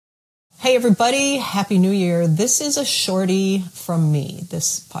Hey everybody, Happy New Year. This is a shorty from me,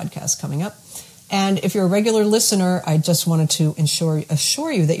 this podcast coming up. And if you're a regular listener, I just wanted to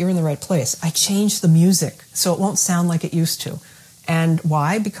assure you that you're in the right place. I changed the music so it won't sound like it used to. And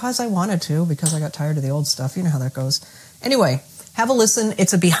why? Because I wanted to, because I got tired of the old stuff. You know how that goes. Anyway, have a listen.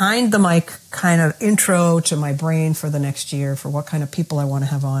 It's a behind the mic kind of intro to my brain for the next year, for what kind of people I want to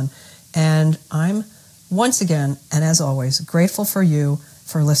have on. And I'm once again, and as always, grateful for you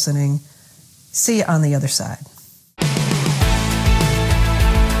for listening. See you on the other side.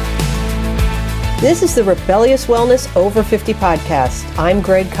 This is the Rebellious Wellness Over 50 podcast. I'm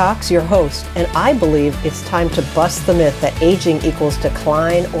Greg Cox, your host, and I believe it's time to bust the myth that aging equals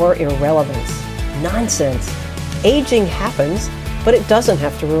decline or irrelevance. Nonsense. Aging happens, but it doesn't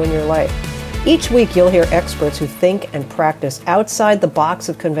have to ruin your life. Each week you'll hear experts who think and practice outside the box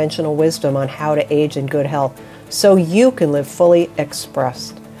of conventional wisdom on how to age in good health so you can live fully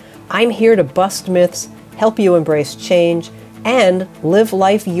expressed. I'm here to bust myths, help you embrace change, and live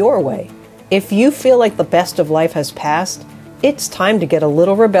life your way. If you feel like the best of life has passed, it's time to get a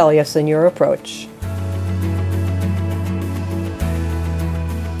little rebellious in your approach.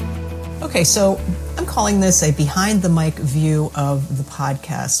 Okay, so I'm calling this a behind the mic view of the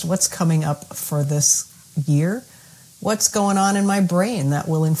podcast. What's coming up for this year? What's going on in my brain that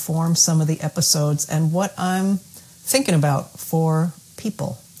will inform some of the episodes and what I'm thinking about for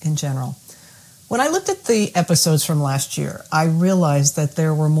people in general. When I looked at the episodes from last year, I realized that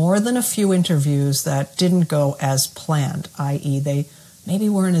there were more than a few interviews that didn't go as planned, i.e. they maybe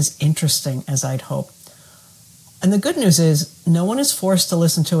weren't as interesting as I'd hoped. And the good news is no one is forced to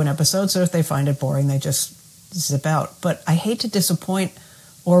listen to an episode, so if they find it boring, they just zip out. But I hate to disappoint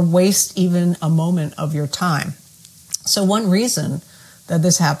or waste even a moment of your time. So one reason that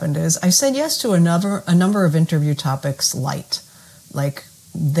this happened is I said yes to a number of interview topics light, like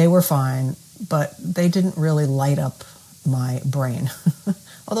they were fine, but they didn't really light up my brain,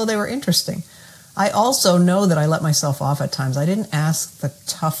 although they were interesting. I also know that I let myself off at times. I didn't ask the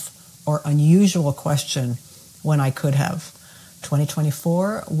tough or unusual question when I could have.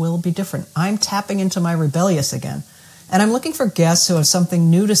 2024 will be different. I'm tapping into my rebellious again, and I'm looking for guests who have something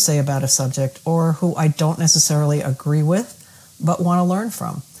new to say about a subject or who I don't necessarily agree with, but want to learn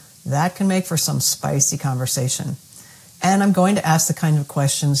from. That can make for some spicy conversation. And I'm going to ask the kind of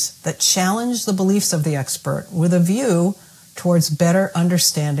questions that challenge the beliefs of the expert with a view towards better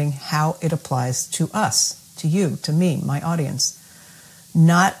understanding how it applies to us, to you, to me, my audience.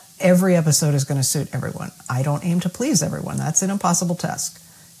 Not every episode is going to suit everyone. I don't aim to please everyone. That's an impossible task.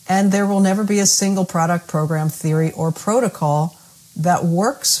 And there will never be a single product, program, theory, or protocol that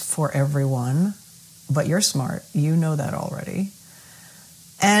works for everyone. But you're smart. You know that already.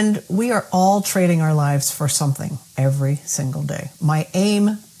 And we are all trading our lives for something every single day. My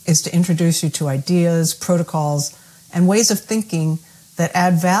aim is to introduce you to ideas, protocols, and ways of thinking that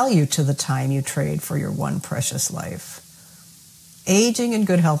add value to the time you trade for your one precious life. Aging in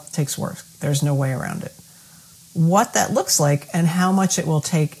good health takes work. There's no way around it. What that looks like and how much it will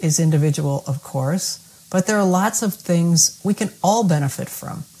take is individual, of course, but there are lots of things we can all benefit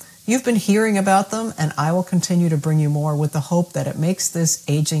from. You've been hearing about them, and I will continue to bring you more with the hope that it makes this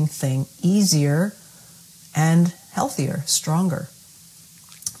aging thing easier and healthier, stronger.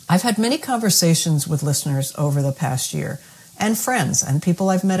 I've had many conversations with listeners over the past year, and friends and people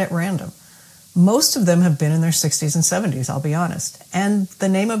I've met at random. Most of them have been in their 60s and 70s, I'll be honest. And the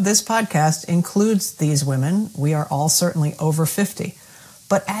name of this podcast includes these women. We are all certainly over 50.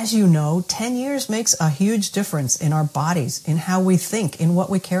 But as you know, 10 years makes a huge difference in our bodies, in how we think, in what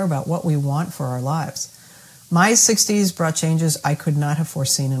we care about, what we want for our lives. My 60s brought changes I could not have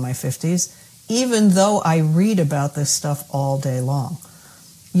foreseen in my 50s, even though I read about this stuff all day long.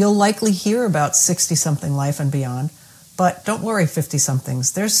 You'll likely hear about 60-something life and beyond, but don't worry,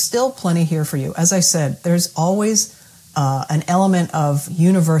 50-somethings. There's still plenty here for you. As I said, there's always an element of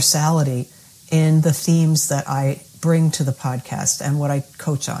universality in the themes that I bring to the podcast and what I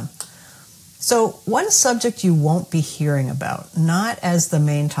coach on. So one subject you won't be hearing about, not as the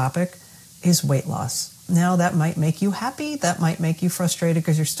main topic, is weight loss. Now that might make you happy, that might make you frustrated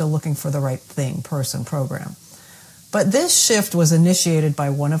because you're still looking for the right thing, person, program. But this shift was initiated by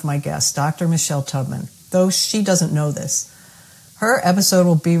one of my guests, Dr. Michelle Tubman, though she doesn't know this. Her episode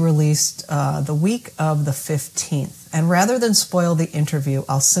will be released the week of the 15th. And rather than spoil the interview,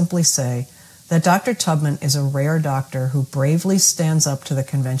 I'll simply say that Dr. Tubman is a rare doctor who bravely stands up to the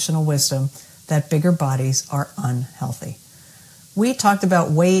conventional wisdom that bigger bodies are unhealthy. We talked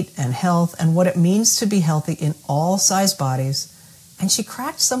about weight and health and what it means to be healthy in all size bodies, and she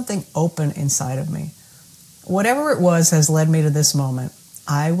cracked something open inside of me. Whatever it was has led me to this moment,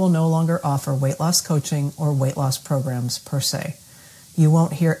 I will no longer offer weight loss coaching or weight loss programs per se. You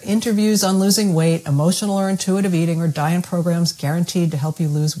won't hear interviews on losing weight, emotional or intuitive eating, or diet programs guaranteed to help you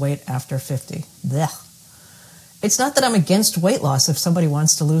lose weight after 50. Blech. It's not that I'm against weight loss if somebody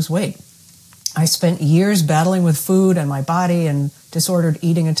wants to lose weight. I spent years battling with food and my body and disordered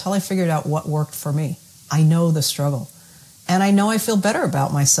eating until I figured out what worked for me. I know the struggle. And I know I feel better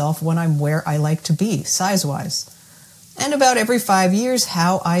about myself when I'm where I like to be, size-wise. And about every 5 years,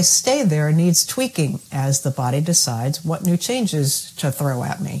 how I stay there needs tweaking as the body decides what new changes to throw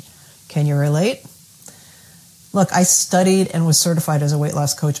at me. Can you relate? Look, I studied and was certified as a weight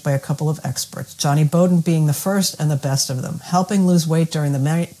loss coach by a couple of experts, Johnny Bowden being the first and the best of them. Helping lose weight during the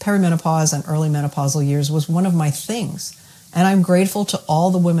perimenopause and early menopausal years was one of my things, and I'm grateful to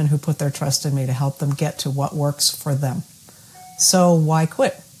all the women who put their trust in me to help them get to what works for them. So why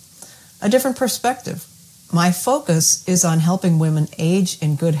quit? A different perspective. My focus is on helping women age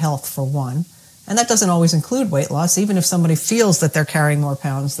in good health, for one, and that doesn't always include weight loss, even if somebody feels that they're carrying more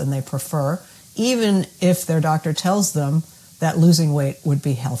pounds than they prefer, even if their doctor tells them that losing weight would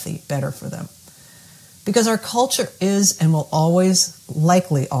be healthy, better for them. Because our culture is and will always,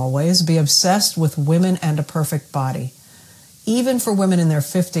 likely always, be obsessed with women and a perfect body. Even for women in their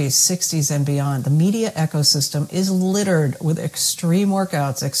 50s, 60s, and beyond, the media ecosystem is littered with extreme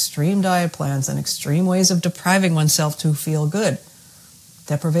workouts, extreme diet plans, and extreme ways of depriving oneself to feel good.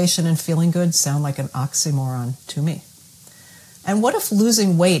 Deprivation and feeling good sound like an oxymoron to me. And what if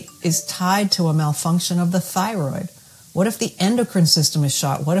losing weight is tied to a malfunction of the thyroid? What if the endocrine system is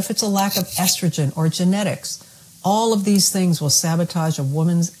shot? What if it's a lack of estrogen or genetics? All of these things will sabotage a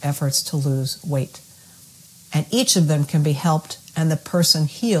woman's efforts to lose weight. And each of them can be helped and the person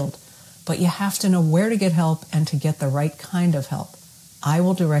healed. But you have to know where to get help and to get the right kind of help. I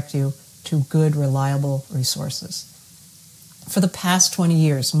will direct you to good, reliable resources. For the past 20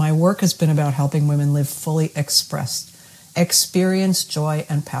 years, my work has been about helping women live fully expressed, experience joy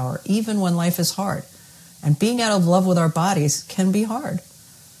and power, even when life is hard. And being out of love with our bodies can be hard.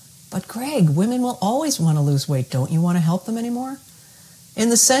 But Greg, women will always want to lose weight. Don't you want to help them anymore? In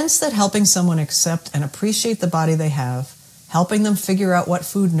the sense that helping someone accept and appreciate the body they have, helping them figure out what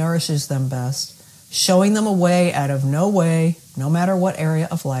food nourishes them best, showing them a way out of no way, no matter what area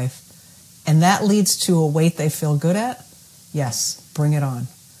of life, and that leads to a weight they feel good at? Yes, bring it on.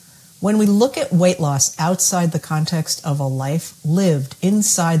 When we look at weight loss outside the context of a life lived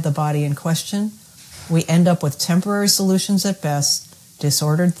inside the body in question, we end up with temporary solutions at best,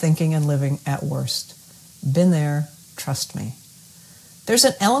 disordered thinking and living at worst. Been there, trust me. There's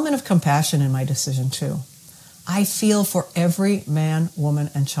an element of compassion in my decision too. I feel for every man, woman,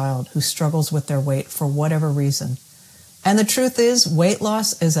 and child who struggles with their weight for whatever reason. And the truth is, weight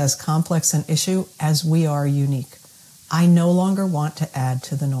loss is as complex an issue as we are unique. I no longer want to add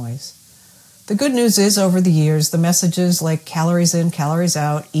to the noise. The good news is, over the years, the messages like calories in, calories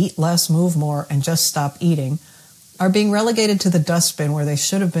out, eat less, move more, and just stop eating are being relegated to the dustbin where they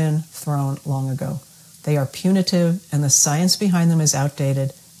should have been thrown long ago. They are punitive, and the science behind them is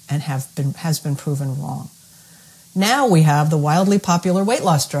outdated and has been proven wrong. Now we have the wildly popular weight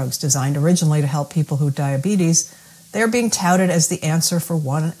loss drugs designed originally to help people who have diabetes. They are being touted as the answer for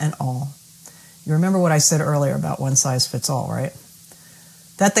one and all. You remember what I said earlier about one size fits all, right?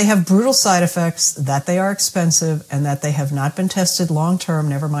 That they have brutal side effects, that they are expensive, and that they have not been tested long-term,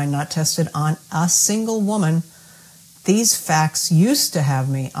 never mind not tested on a single woman. These facts used to have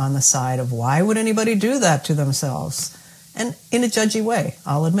me on the side of why would anybody do that to themselves? And in a judgy way,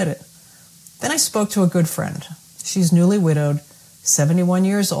 I'll admit it. Then I spoke to a good friend. She's newly widowed, 71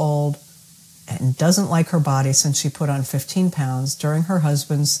 years old, and doesn't like her body since she put on 15 pounds during her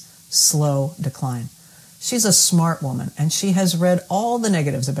husband's slow decline. She's a smart woman, and she has read all the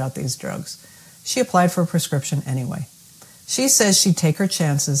negatives about these drugs. She applied for a prescription anyway. She says she'd take her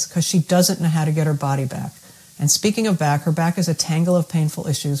chances because she doesn't know how to get her body back. And speaking of back, her back is a tangle of painful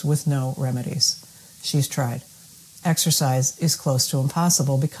issues with no remedies. She's tried. Exercise is close to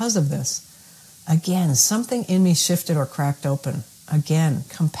impossible because of this. Again, something in me shifted or cracked open. Again,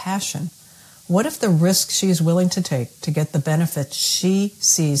 compassion. What if the risk she is willing to take to get the benefits she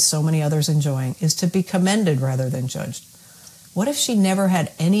sees so many others enjoying is to be commended rather than judged? What if she never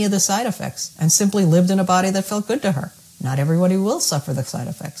had any of the side effects and simply lived in a body that felt good to her? Not everybody will suffer the side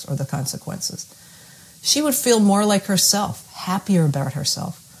effects or the consequences. She would feel more like herself, happier about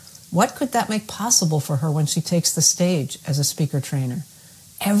herself. What could that make possible for her when she takes the stage as a speaker trainer?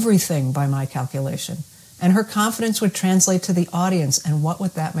 Everything by my calculation. And her confidence would translate to the audience, and what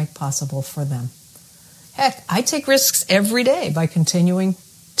would that make possible for them? Heck, I take risks every day by continuing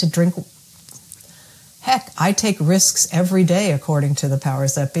to drink. Heck, I take risks every day, according to the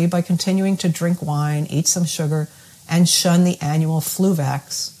powers that be, by continuing to drink wine, eat some sugar, and shun the annual flu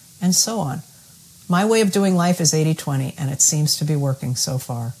vax, and so on. My way of doing life is 80-20, and it seems to be working so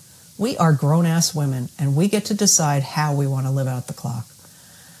far. We are grown-ass women, and we get to decide how we want to live out the clock.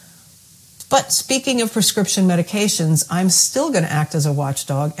 But speaking of prescription medications, I'm still going to act as a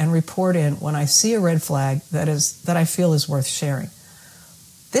watchdog and report in when I see a red flag that I feel is worth sharing.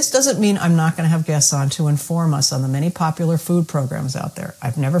 This doesn't mean I'm not going to have guests on to inform us on the many popular food programs out there.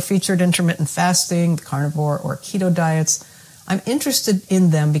 I've never featured intermittent fasting, carnivore, or keto diets. I'm interested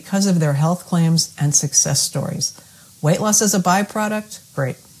in them because of their health claims and success stories. Weight loss as a byproduct?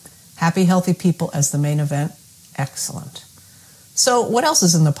 Great. Happy, healthy people as the main event? Excellent. So what else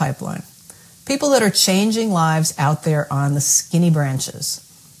is in the pipeline? People that are changing lives out there on the skinny branches.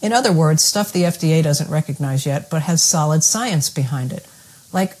 In other words, stuff the FDA doesn't recognize yet, but has solid science behind it.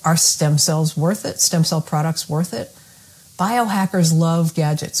 Like, are stem cells worth it? Stem cell products worth it? Biohackers love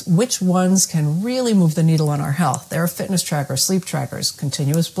gadgets. Which ones can really move the needle on our health? There are fitness trackers, sleep trackers,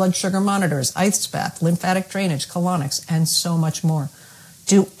 continuous blood sugar monitors, ice bath, lymphatic drainage, colonics, and so much more.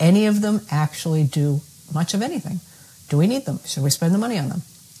 Do any of them actually do much of anything? Do we need them? Should we spend the money on them?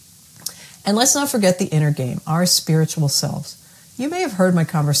 And let's not forget the inner game, our spiritual selves. You may have heard my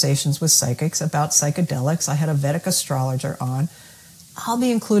conversations with psychics about psychedelics. I had a Vedic astrologer on. I'll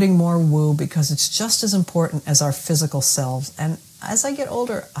be including more woo because it's just as important as our physical selves. And as I get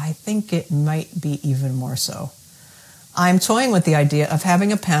older, I think it might be even more so. I'm toying with the idea of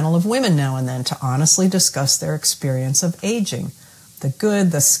having a panel of women now and then to honestly discuss their experience of aging. The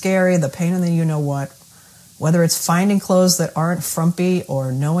good, the scary, the pain in the you-know-what. Whether it's finding clothes that aren't frumpy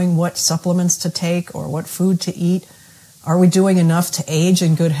or knowing what supplements to take or what food to eat. Are we doing enough to age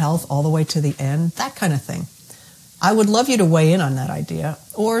in good health all the way to the end? That kind of thing. I would love you to weigh in on that idea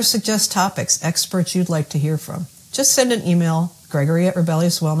or suggest topics, experts you'd like to hear from. Just send an email,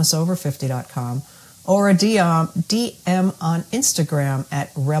 gregory@rebelliouswellnessover50.com, or a DM on Instagram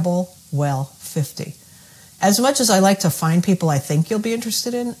at rebelwell50. As much as I like to find people I think you'll be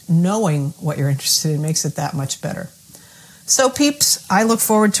interested in, knowing what you're interested in makes it that much better. So peeps, I look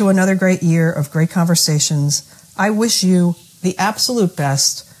forward to another great year of great conversations. I wish you the absolute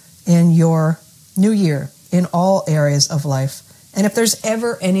best in your new year in all areas of life. And if there's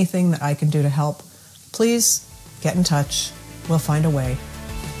ever anything that I can do to help, please get in touch. We'll find a way.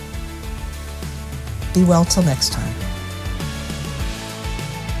 Be well till next time.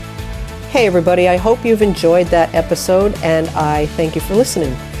 Hey everybody, I hope you've enjoyed that episode and I thank you for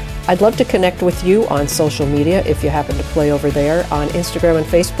listening. I'd love to connect with you on social media if you happen to play over there on Instagram and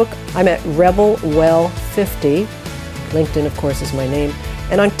Facebook. I'm at RebelWell50. LinkedIn, of course, is my name.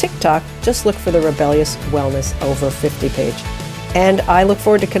 And on TikTok, just look for the Rebellious Wellness Over 50 page. And I look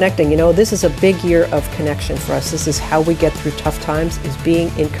forward to connecting. You know, this is a big year of connection for us. This is how we get through tough times, is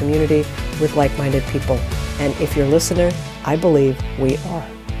being in community with like-minded people. And if you're a listener, I believe we are.